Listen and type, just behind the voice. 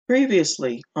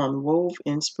Previously on Wove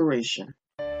Inspiration.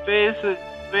 Basic,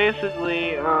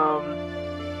 basically,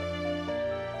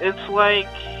 it's like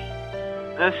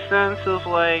a sense of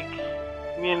like,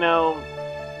 you know,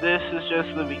 this is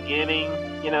just the beginning.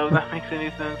 If that makes any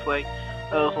sense.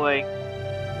 Of like,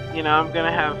 I'm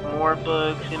gonna have more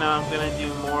books. I'm gonna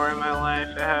do more in my life.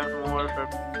 I have more of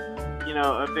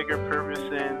a bigger purpose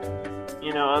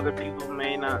than other people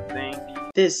may not think.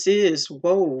 This is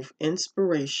Wove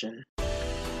Inspiration.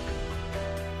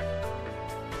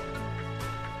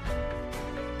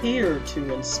 Here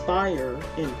to inspire,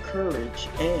 encourage,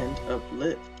 and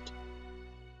uplift.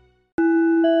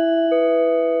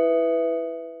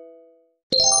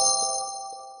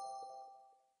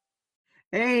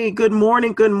 Hey, good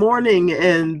morning,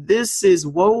 and this is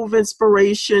Wove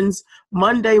Inspirations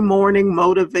Monday Morning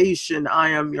Motivation. I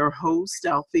am your host,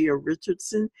 Althea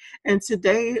Richardson, and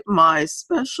today my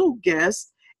special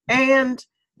guest, and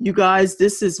you guys,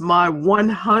 this is my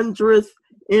 100th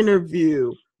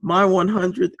interview, and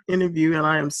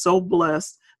I am so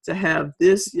blessed to have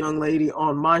this young lady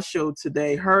on my show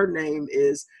today. Her name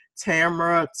is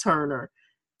Tamara Turner.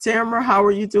 Tamara, how are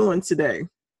you doing today?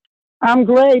 I'm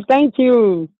great. Thank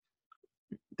you.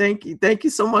 Thank you. Thank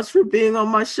you so much for being on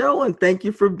my show, and thank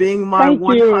you for being my Thank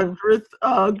you.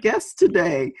 100th guest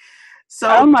today.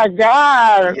 Oh So, my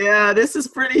God. yeah, this is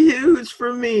pretty huge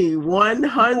for me.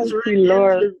 100 Thank you,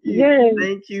 Lord. interviews. Yes.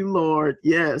 Thank you, Lord.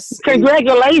 Yes.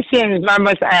 Congratulations, I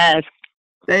must ask.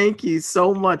 Thank you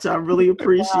so much. I really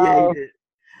appreciate Wow. it.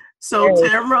 So, Yes.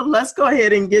 Tamara, let's go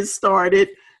ahead and get started.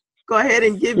 Go ahead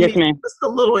and give Yes, me ma'am. just a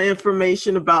little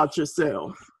information about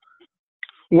yourself.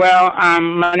 Well,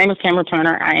 my name is Tamara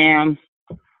Turner. I am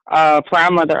a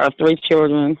proud mother of 3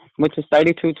 children, which is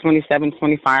 32, 27,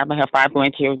 25. I have 5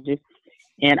 grandchildren.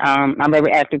 And I'm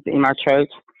very active in my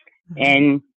church.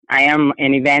 And I am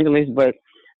an evangelist, but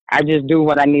I just do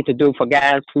what I need to do for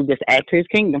God to just add to his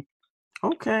kingdom.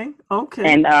 Okay.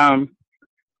 And I'm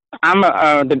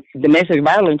a domestic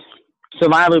violence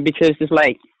survivor because it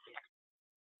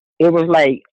was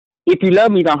like, if you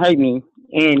love me, don't hurt me.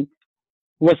 And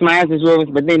what's mine is yours.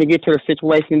 But then to get to a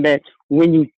situation that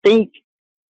when you think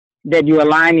that you're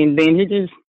aligning, then you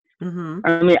just,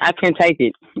 I can't take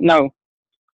it. No.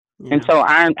 Yeah. And so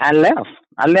I left.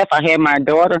 I had my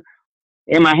daughter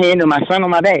in my hand and my son on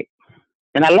my back,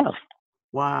 and I left.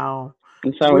 Wow.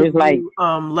 And so it's like, you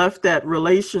left that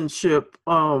relationship,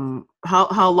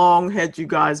 how long had you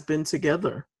guys been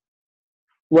together?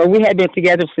 Well, we had been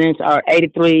together since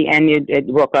 83, and it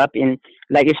broke up, and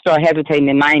like it started hesitating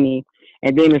in 90,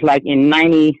 and then it's like in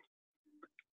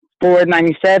 94,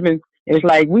 97, it's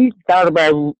like we thought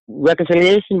about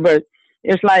reconciliation, but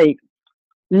it's like,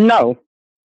 no,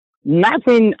 not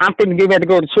when I'm thinking get ready to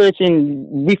go to church and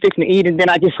we fixing to eat and then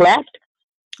I get slapped.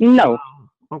 No. Wow.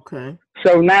 Okay.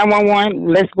 So 911,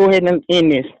 let's go ahead and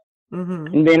end this.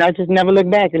 And then I just never looked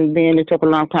back, and then it took a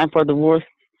long time for a divorce.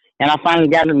 And I finally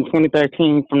got it in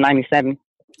 2013 from 97.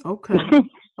 Okay.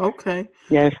 Okay.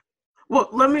 Yes. Well,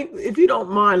 if you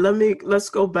don't mind, let's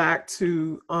go back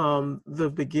to the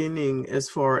beginning as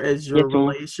far as your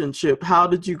relationship. How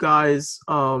did you guys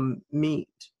meet?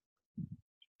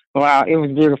 Wow, it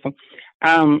was beautiful.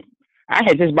 I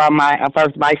had just bought my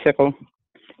first bicycle,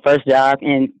 first job,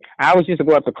 and I was used to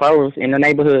go up to Clovis in the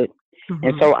neighborhood.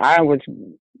 And so I was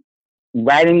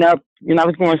riding up, I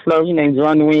was going slow,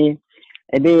 enjoying the wind.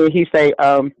 And then he say,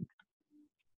 I'll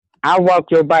walk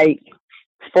your bike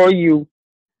for you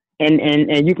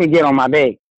and you can get on my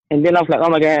back. And then I was like, oh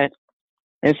my God.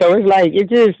 And so it's like, it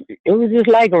was just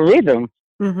like a rhythm.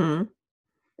 And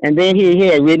then he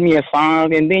had written me a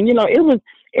song, and then,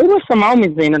 it was some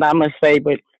moments in it, I must say,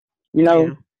 but,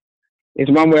 it's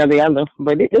one way or the other.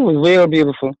 But it was real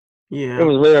beautiful. Yeah. It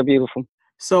was real beautiful.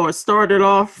 So it started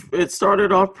off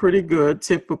pretty good,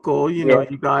 typical,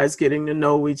 you guys getting to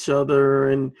know each other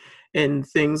and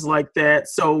things like that.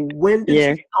 So when did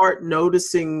you start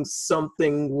noticing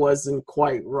something wasn't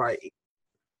quite right?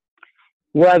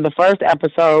 Well, the first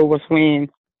episode was when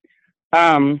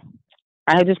I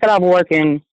had just got off work,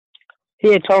 and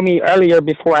he had told me earlier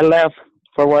before I left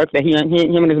for work that him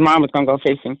and his mom was going to go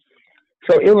fishing.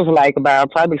 So it was like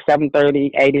about probably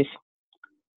 7:30, 8ish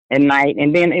at night.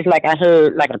 And then it's like I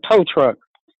heard like a tow truck.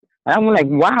 And I was like,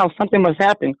 wow, something must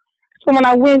happen. So when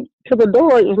I went to the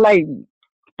door, it was like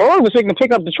Ford was going to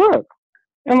pick up the truck.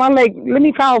 And I'm like, let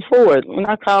me call Ford. When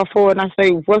I called Ford and I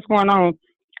say, what's going on?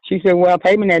 She said, well,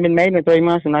 payment had been made in 3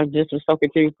 months. And I just was so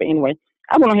confused. But anyway,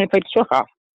 I went on here and paid the truck off.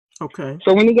 Okay.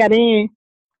 So when he got in,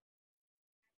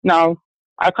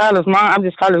 I called his mom. I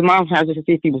just called his mom's house just to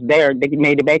see if he was there. They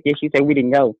made it back there. She said, we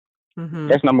didn't go.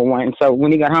 That's number one. And so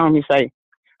when he got home, he said,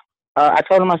 I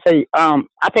told him, I say, I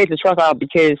paid the truck out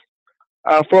because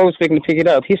Ford was picking to pick it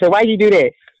up. He said, why you do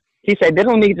that? He said, they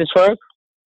don't need the truck.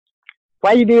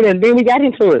 Why you do that? And then we got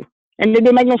into it, and it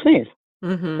didn't make no sense.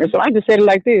 Mm-hmm. And so I just said it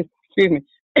like this. Excuse me.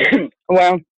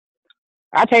 Well,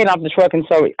 I paid off the truck, and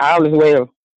so all is well.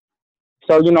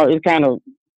 So it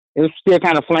was still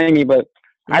kind of flamey, but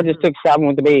I just took a shower and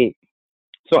went to bed.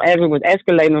 So as it was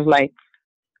escalating, it was like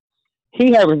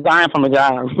he had resigned from a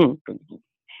job,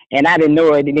 and I didn't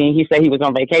know it. And then he said he was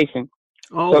on vacation,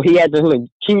 so he had this little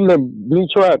cute little blue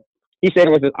truck. He said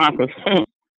it was his uncle's.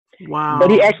 Wow. But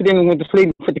he accidentally went to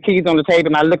sleep, put the keys on the table,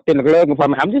 and I looked in the glove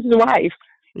compartment. I'm just his wife,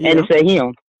 and it said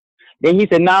him. Then he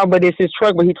said, no, but it's his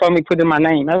truck, but he told me to put in my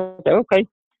name. I said, okay.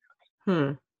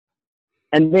 And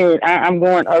then I'm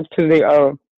going up to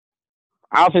the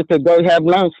office to go have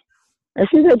lunch. And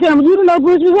she said, tell me, you don't know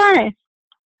Bruce resigned.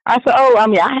 I said, oh, I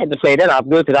mean, I had to play that off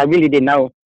good because I really didn't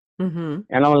know. And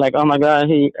I was like, oh, my God.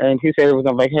 He said it was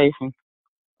on vacation.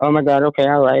 Oh, my God. Okay,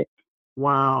 all right.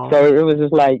 Wow. So it was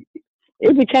just like,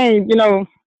 it became miserable.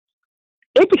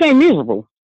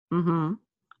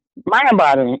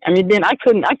 Mind-boggling. I mean, then I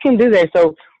couldn't do that.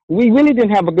 So we really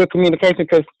didn't have a good communication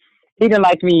because he didn't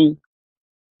like me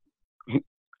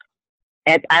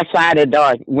outside the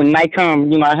dark. When night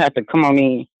come, I have to come on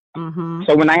in.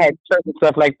 So when I had church and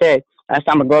stuff like that, last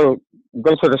time I go to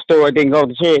the store, then go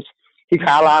to church, he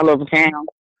called all over town.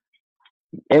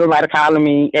 Everybody calling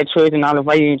me at church and all the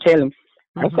way you didn't tell him.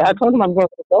 I told him I'm going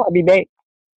to the store, I'll be back.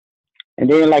 And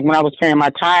then like when I was paying my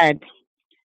tithe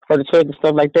for the church and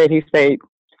stuff like that, he said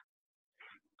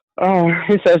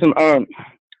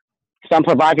some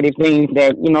provocative things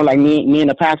that, like me and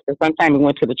the pastor, sometimes we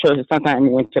went to the church and sometimes we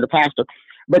went to the pastor.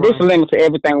 But there's a limit to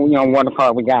everything, one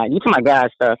call with God. You talking about God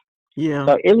stuff. Yeah.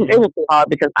 So it was too hard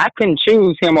because I couldn't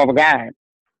choose him over God.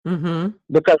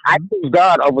 Because I choose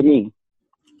God over me.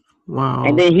 Wow.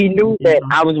 And then he knew that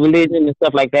I was religion and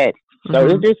stuff like that. So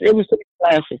it was 3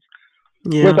 classes.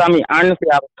 Yeah. Which, I mean, honestly,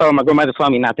 I was told, my grandmother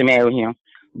told me not to marry him.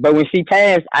 But when she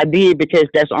passed, I did because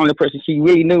that's the only person she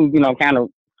really knew, kind of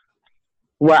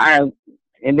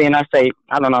and then I say,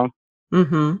 I don't know.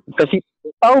 Because he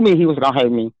told me he was going to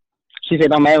hurt me. She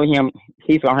said, don't marry him.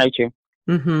 He's going to hurt you.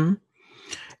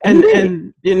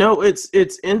 And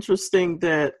it's interesting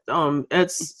that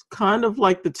it's kind of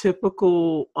like the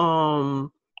typical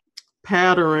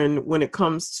pattern when it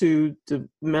comes to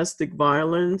domestic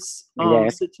violence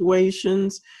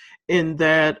situations, in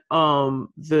that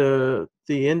the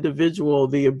individual,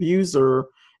 the abuser,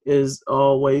 is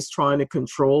always trying to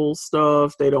control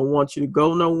stuff. They don't want you to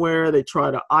go nowhere. They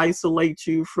try to isolate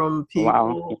you from people.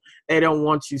 Wow. They don't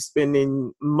want you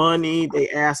spending money. They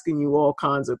asking you all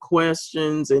kinds of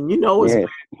questions. And it's bad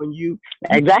when you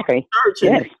exactly search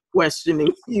and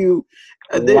questioning you.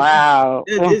 Wow.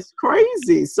 It's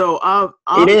crazy. So I'm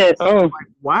it is. Like,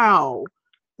 wow,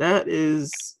 that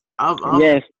is.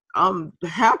 I'm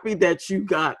happy that you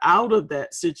got out of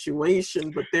that situation,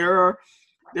 but there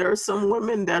are some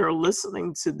women that are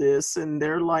listening to this and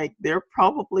they're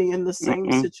probably in the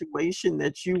same situation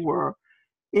that you were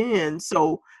in.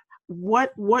 So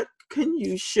what can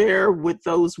you share with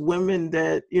those women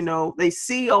that, they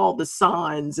see all the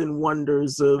signs and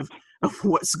wonders of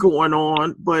what's going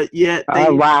on, but yet they,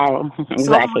 exactly.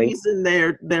 some reason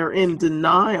they're in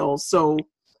denial. So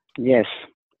yes,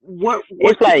 what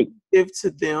can you give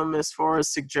to them as far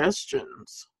as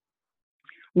suggestions?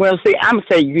 Well, see, I'm gonna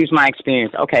say use my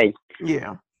experience. Okay.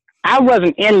 Yeah. I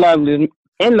wasn't in love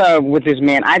with this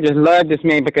man. I just loved this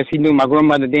man because he knew my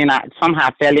grandmother. Then I somehow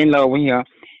fell in love with him.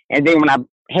 And then when I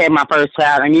had my first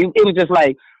child, I mean, it was just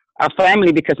like a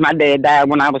family because my dad died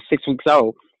when I was 6 weeks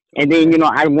old. And then,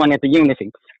 I wanted the unity.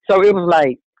 So it was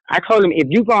like, I told him, if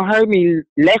you're going to hurt me,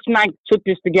 let's not put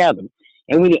this together.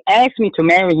 And when he asked me to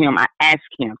marry him, I asked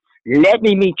him, let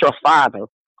me meet your father,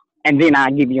 and then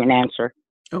I'll give you an answer.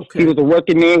 Okay. He was a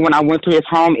working man. When I went to his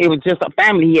home, it was just a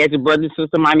family. He had his brother,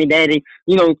 sister, mommy, daddy,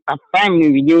 a family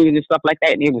reunion and stuff like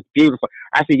that. And it was beautiful.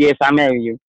 I said, yes, I'll marry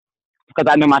you. Because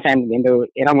I know my family didn't do it.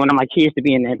 And I wanted my kids to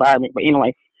be in the environment. But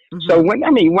anyway, so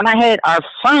when I had our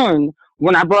son,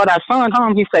 when I brought our son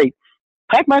home, he said,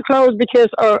 pack my clothes because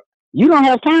you don't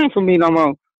have time for me no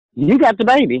more. You got the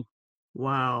baby.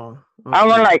 Wow. Okay. I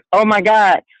was like, oh my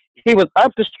God. He was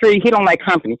up the street. He don't like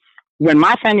company. When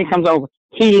my family comes over,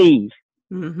 he leaves.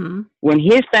 When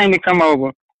his family come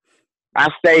over, I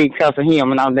stay because of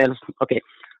him and all that. Okay.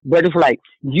 But it's like,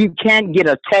 you can't get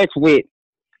attached with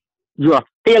your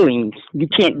feelings. You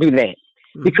can't do that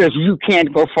because you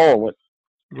can't go forward.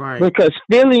 Right. Because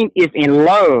feeling is in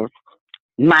love,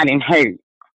 not in hate.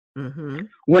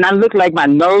 When I looked like my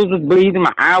nose was bleeding,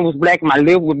 my eye was black, my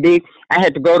lip was big, I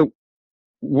had to go to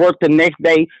work the next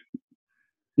day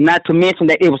Not to mention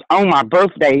that it was on my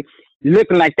birthday,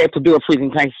 looking like that to do a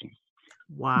presentation.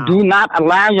 Wow. Do not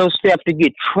allow yourself to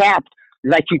get trapped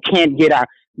like you can't get out.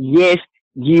 Yes,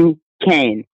 you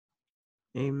can.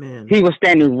 Amen. He was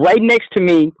standing right next to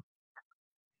me,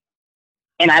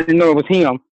 and I didn't know it was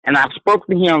him. And I spoke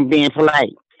to him being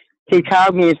polite. He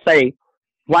called me and said,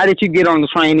 "Why did you get on the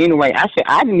train anyway?" I said,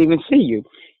 "I didn't even see you."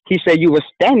 He said, "You were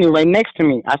standing right next to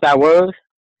me." I said, "I was."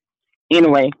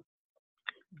 Anyway.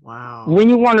 Wow. When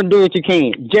you want to do it, you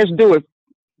can. Just do it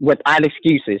without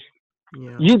excuses.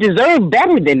 Yeah. You deserve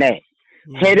better than that.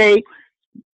 Yeah. Headache.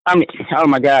 Oh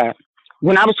my God.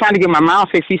 When I was trying to get my mouth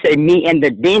fixed, he said me and the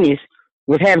dentist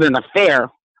was having an affair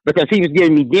because he was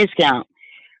giving me discount.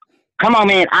 Come on,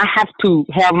 man. I have to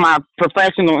have my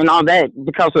professional and all that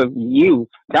because of you.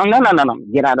 No.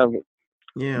 Get out of it.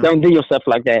 Yeah. Don't do yourself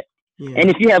like that. Yeah. And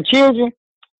if you have children,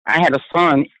 I had a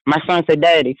son. My son said,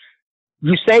 "Daddy,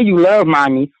 you say you love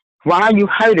mommy. Why are you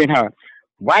hurting her?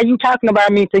 Why are you talking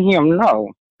about me to him?"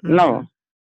 No.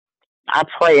 I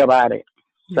pray about it.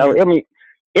 So, I mean,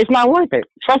 it's not worth it.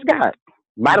 Trust God.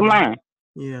 Bottom line.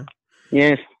 Yeah.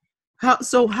 Yes. How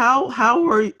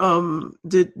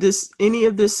did any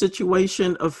of this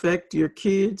situation affect your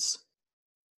kids?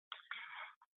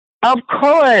 Of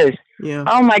course. Yeah.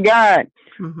 Oh my God.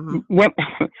 Mm-hmm.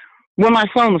 When my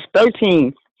son was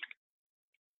 13,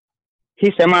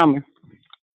 he said, "Mama,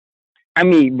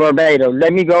 Barbados,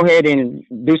 let me go ahead and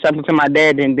do something to my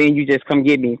dad, and then you just come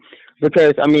get me.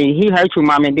 Because, he hurt you,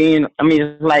 Mom." And then,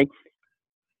 it's like,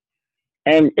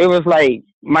 and it was like,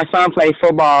 my son played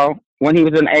football. When he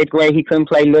was in 8th grade, he couldn't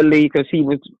play Little League because he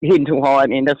was hitting too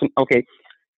hard. And that's, okay.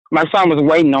 My son was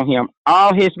waiting on him.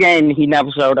 All his games, he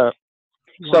never showed up.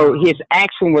 Wow. So his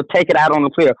action would take it out on the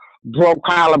field. Broke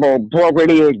collarbone, broke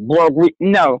leg,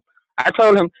 no. I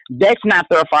told him, that's not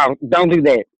their fault. Don't do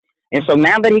that. And so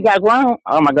now that he got grown,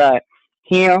 oh my God,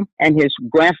 him and his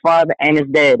grandfather and his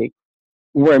daddy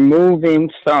were moving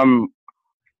some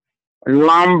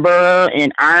lumber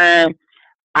and iron.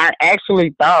 I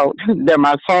actually thought that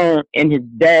my son and his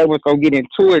dad was going to get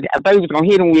into it. I thought he was going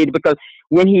to hit him with it because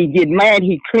when he get mad,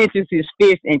 he clenches his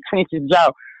fist and clenches his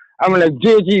jaw. I'm like,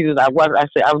 "Dear Jesus," I was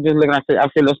just looking, I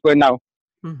said, "Let's put no."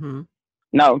 Mm-hmm.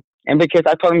 No. And because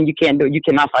I told him you can't do it, you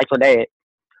cannot fight for dad.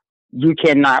 You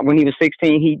cannot. When he was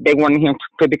 16, they wanted him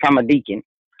to become a deacon.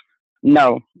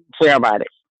 No, swear about it.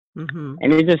 Mm-hmm.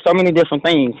 And there's just so many different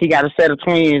things. He got a set of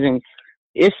twins, and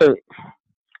it's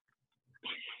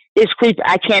creepy.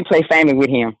 I can't play family with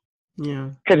him. Yeah,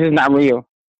 because it's not real.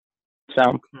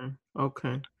 So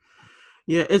okay.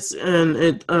 Yeah, it's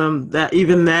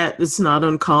it's not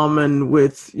uncommon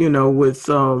with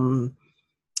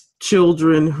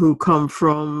children who come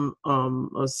from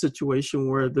a situation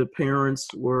where the parents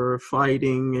were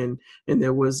fighting and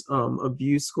there was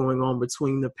abuse going on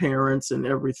between the parents and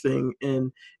everything.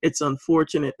 And it's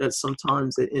unfortunate that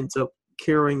sometimes it ends up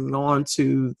carrying on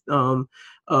to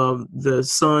the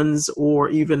sons or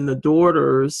even the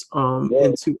daughters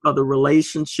into other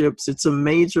relationships. It's a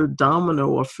major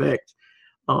domino effect.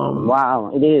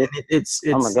 Wow, it is. It's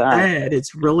sad.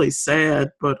 It's really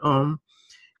sad, but I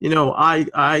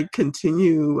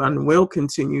continue and will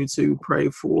continue to pray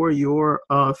for your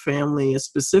family, and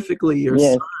specifically your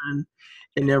son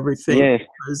and everything,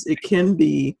 because it can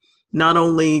be, not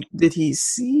only did he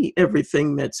see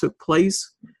everything that took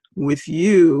place with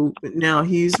you, but now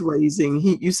he's raising,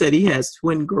 you said he has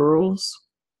twin girls?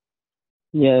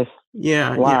 Yes.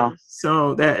 Yeah. Wow. Yeah.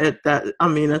 So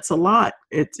that's a lot.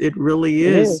 It really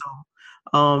is.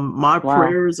 So, my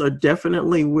prayers are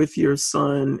definitely with your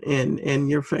son and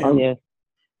your family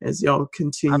as y'all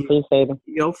continue to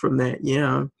heal from that.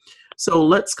 Yeah. So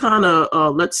let's kind of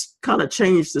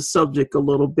change the subject a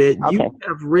little bit. Okay. You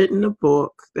have written a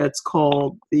book that's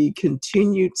called The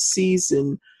Continued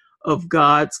Season of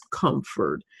God's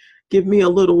Comfort. Give me a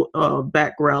little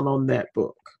background on that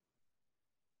book.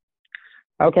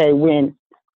 Okay, when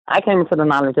I came into the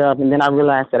knowledge of, and then I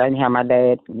realized that I didn't have my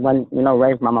dad,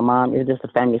 raised by my mom. It was just a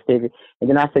family secret. And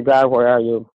then I said, "God, where are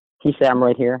you?" He said, "I'm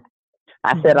right here."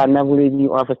 I said, "I'll never leave you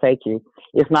or forsake you."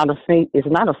 It's not a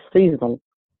season,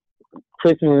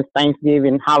 Christmas,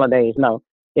 Thanksgiving, holidays. No,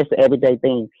 it's an everyday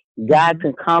thing. God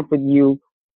can comfort you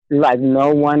like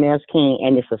no one else can,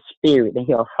 and it's a spirit, and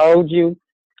He'll hold you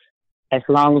as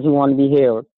long as you want to be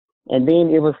held. And then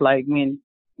it was like when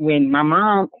my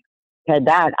mom had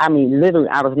died, literally,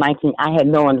 I was 19. I had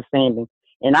no understanding.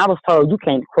 And I was told, you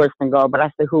can't question God, but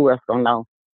I said, who else gonna know?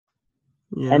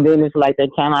 Yeah. And then it's like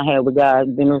that time I had with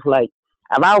God, then it was like,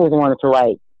 I've always wanted to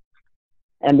write.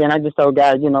 And then I just told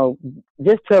God,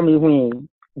 just tell me when,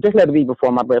 just let it be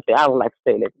before my birthday. I would like to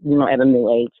say that, at a new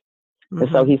age. And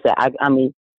so He said,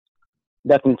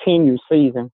 the continued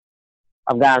season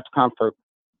of God's comfort,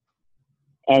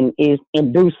 and is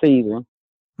in due season,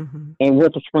 in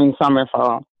winter, spring, summer, and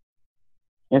fall.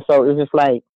 And so it's just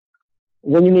like,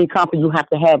 when you need comfort, you have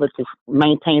to have it to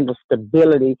maintain the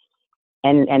stability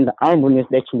and the humbleness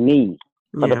that you need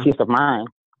for the peace of mind,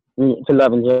 to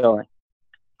love and joy.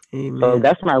 Amen. So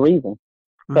that's my reason.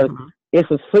 Because it's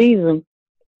a season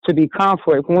to be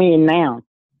comfort. We in now,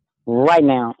 right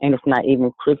now, and it's not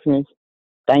even Christmas,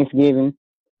 Thanksgiving.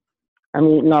 I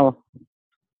mean, no.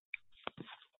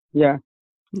 Yeah.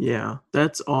 Yeah,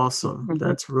 that's awesome.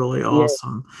 That's really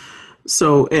awesome.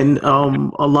 So, and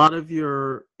a lot of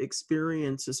your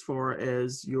experience as far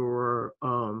as your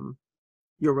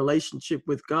relationship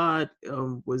with God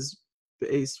was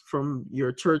based from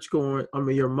your church going. I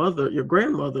mean, your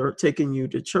grandmother taking you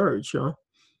to church, huh?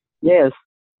 Yes,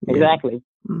 exactly.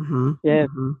 Yes.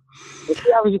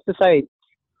 She always used to say,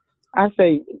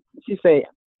 she said,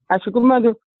 I said, good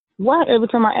mother, why every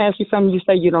time I ask you something, you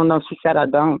say you don't know? She said, I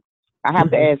don't. I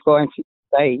have to ask her, and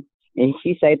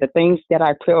she said, the things that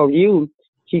I tell you,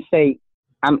 she said,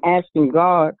 I'm asking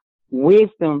God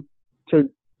wisdom to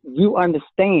you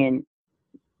understand,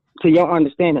 to your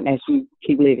understanding as you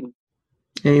keep living.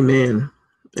 Amen.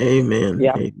 Amen.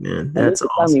 Yeah. Amen. That's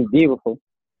awesome. Beautiful.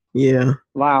 Yeah.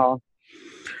 Wow.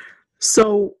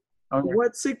 So,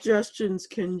 what suggestions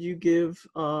can you give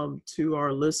to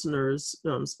our listeners,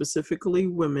 specifically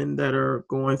women that are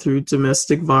going through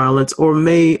domestic violence, or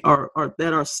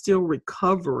that are still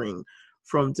recovering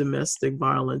from domestic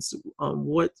violence?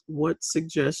 What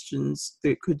suggestions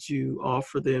could you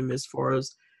offer them as far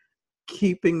as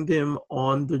keeping them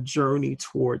on the journey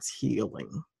towards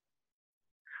healing?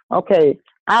 Okay,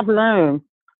 I've learned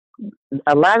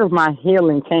a lot of my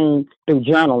healing came through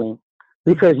journaling,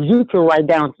 because you can write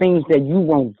down things that you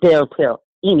won't dare tell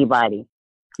anybody.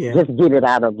 Just get it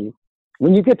out of you.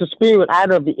 When you get the spirit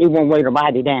out of you, it won't weigh the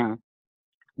body down,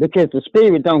 because the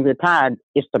spirit don't get tired.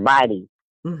 It's the body.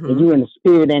 And you in the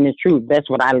spirit and the truth. That's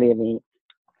what I live in.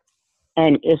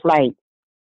 And it's like,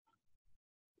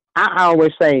 I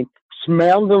always say,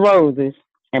 smell the roses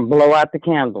and blow out the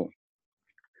candle.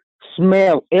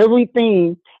 Smell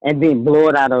everything and then blow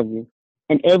it out of you.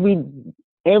 And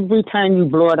every time you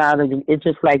blow it out of you, it's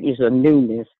just like it's a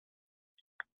newness.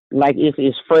 Like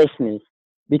it's freshness.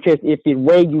 Because if it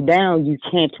weigh you down, you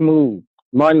can't move.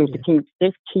 Martin Luther King,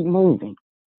 just keep moving.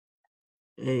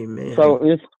 Amen. So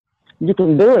you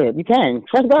can do it. You can.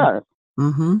 Trust God.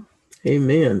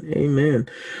 Amen. Amen.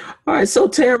 All right. So,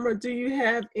 Tamara, do you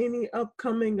have any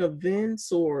upcoming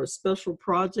events or special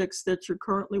projects that you're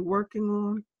currently working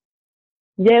on?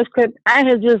 Yes, because I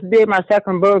had just did my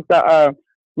second book, the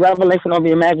Revelation of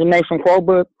the Imagination quote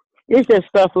book. It's just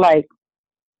stuff like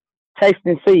taste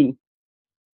and see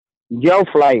your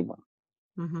flavor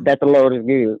that the Lord is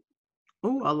good.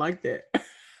 Oh, I like that.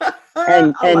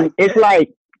 and it's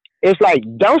like,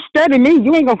 don't study me.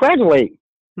 You ain't gonna graduate.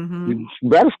 You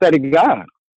better study God.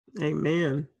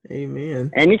 Amen.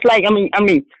 Amen. And it's like, I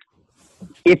mean,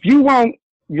 if you want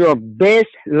your best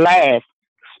laugh,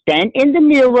 stand in the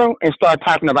mirror and start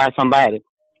talking about somebody.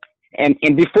 And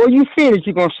before you finish,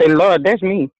 you're going to say, Lord, that's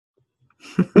me.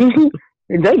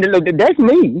 That's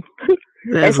me.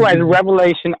 That's why it's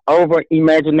revelation over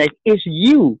imagination. It's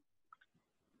you.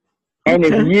 And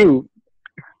it's you.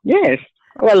 Yes.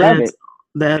 Oh, I love it.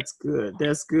 That's good.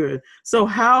 That's good. So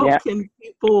how can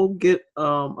people get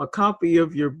a copy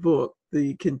of your book,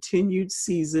 The Continued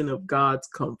Season of God's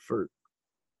Comfort?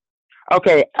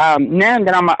 Okay. Now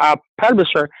that I'm a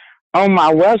publisher, on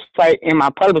my website in my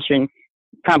publishing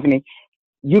company,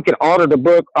 you can order the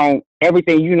book on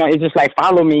everything. It's just like,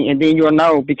 follow me and then you'll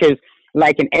know, because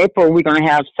like in April, we're going to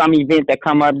have some event that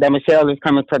come up that Michelle is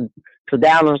coming to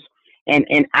Dallas.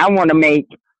 And I want to make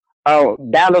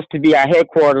Dallas to be our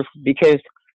headquarters, because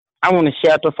I want a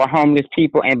shelter for homeless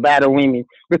people and battered women,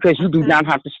 because you do not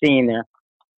have to stay in there.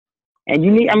 And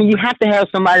you have to have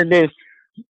somebody that's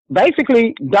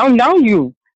basically don't know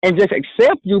you and just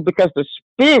accept you, because the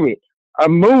spirit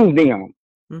moves them.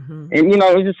 And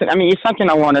it's just, it's something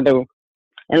I want to do.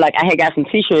 And like, I had got some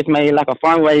T-shirts made, like a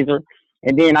fundraiser,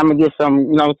 and then I'm gonna get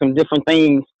some, some different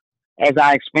things as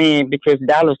I expand, because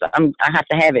Dallas, I have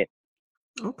to have it.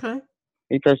 Okay.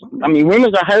 Because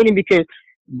women are hurting because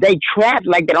they trapped,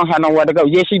 like they don't have nowhere to go.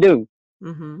 Yes, you do.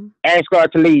 Ask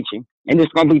God to lead you, and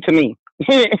it's gonna be to me.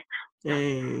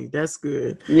 Hey, that's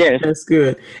good. Yes, that's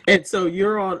good. And so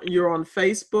you're on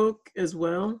Facebook as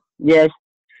well? Yes.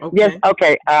 Okay. Yes.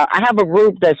 Okay. I have a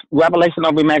group that's Revelation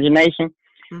of Imagination,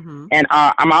 and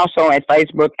I'm also at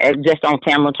Facebook just on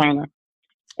Tamara Turner,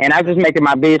 and I just make it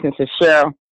my business to share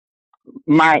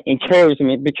my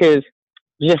encouragement, because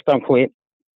just don't quit.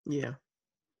 Yeah.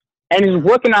 And it's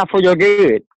working out for your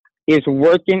good. It's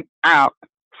working out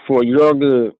for your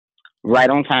good right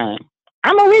on time.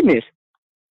 I'm a witness.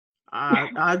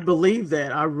 I believe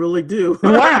that. I really do.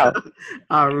 Wow.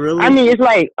 I mean, it's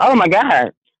like, oh my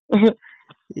God.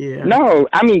 Yeah. No,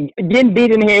 I mean, getting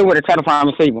beat in the head with a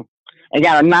telephone receiver and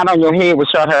got a knot on your head with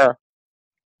short hair.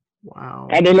 Wow.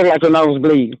 And then look like your nose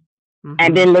bleed. Mm-hmm.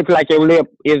 And then look like your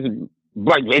lip is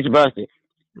busted.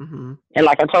 Mm-hmm. And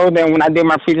like I told them when I did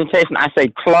my presentation, I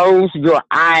say, close your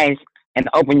eyes and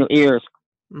open your ears.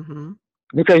 Mm-hmm.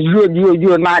 Because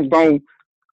you're not going to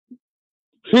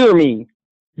hear me.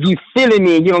 You feeling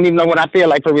me and you don't even know what I feel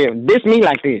like for real. This me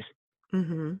like this.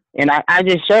 Mm-hmm. And I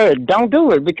just shared, don't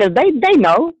do it because they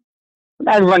know. I'm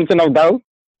not running to no door.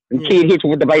 And kid hit you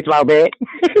with the baseball bat.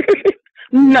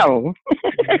 No.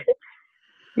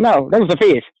 No, that was a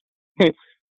fish.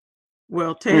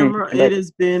 Well, Tamara, it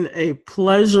has been a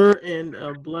pleasure and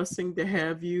a blessing to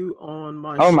have you on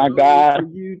my show. Oh, my God. For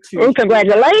you to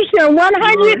congratulations,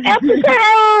 100 episodes.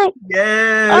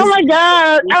 Yes. Oh, my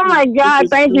God. Oh, my God.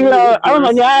 Thank you, Lord. Oh,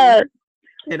 my God.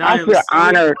 And I feel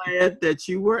honored. Glad that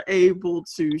you were able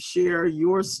to share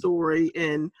your story.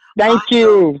 And thank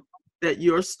you. That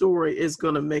your story is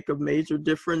going to make a major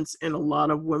difference in a lot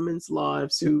of women's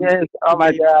lives who. Yes. Oh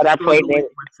my God, I pray that. With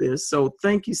this. So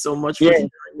thank you so much for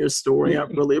sharing your story. I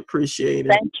really appreciate it.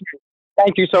 Thank you.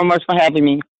 Thank you so much for having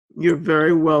me. You're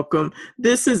very welcome.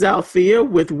 This is Althea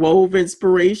with Wove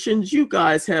Inspirations. You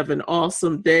guys have an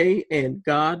awesome day and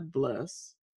God bless.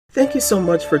 Thank you so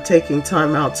much for taking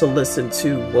time out to listen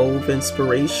to Wove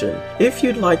Inspiration. If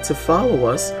you'd like to follow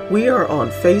us, we are on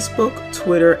Facebook,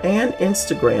 Twitter, and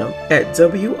Instagram at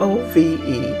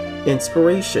WOVE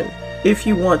Inspiration. If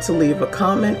you want to leave a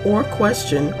comment or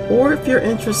question, or if you're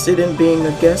interested in being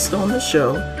a guest on the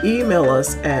show, email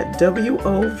us at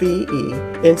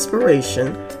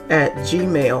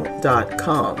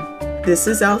woveinspiration@gmail.com. This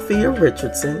is Althea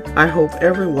Richardson. I hope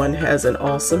everyone has an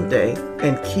awesome day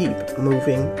and keep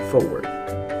moving forward.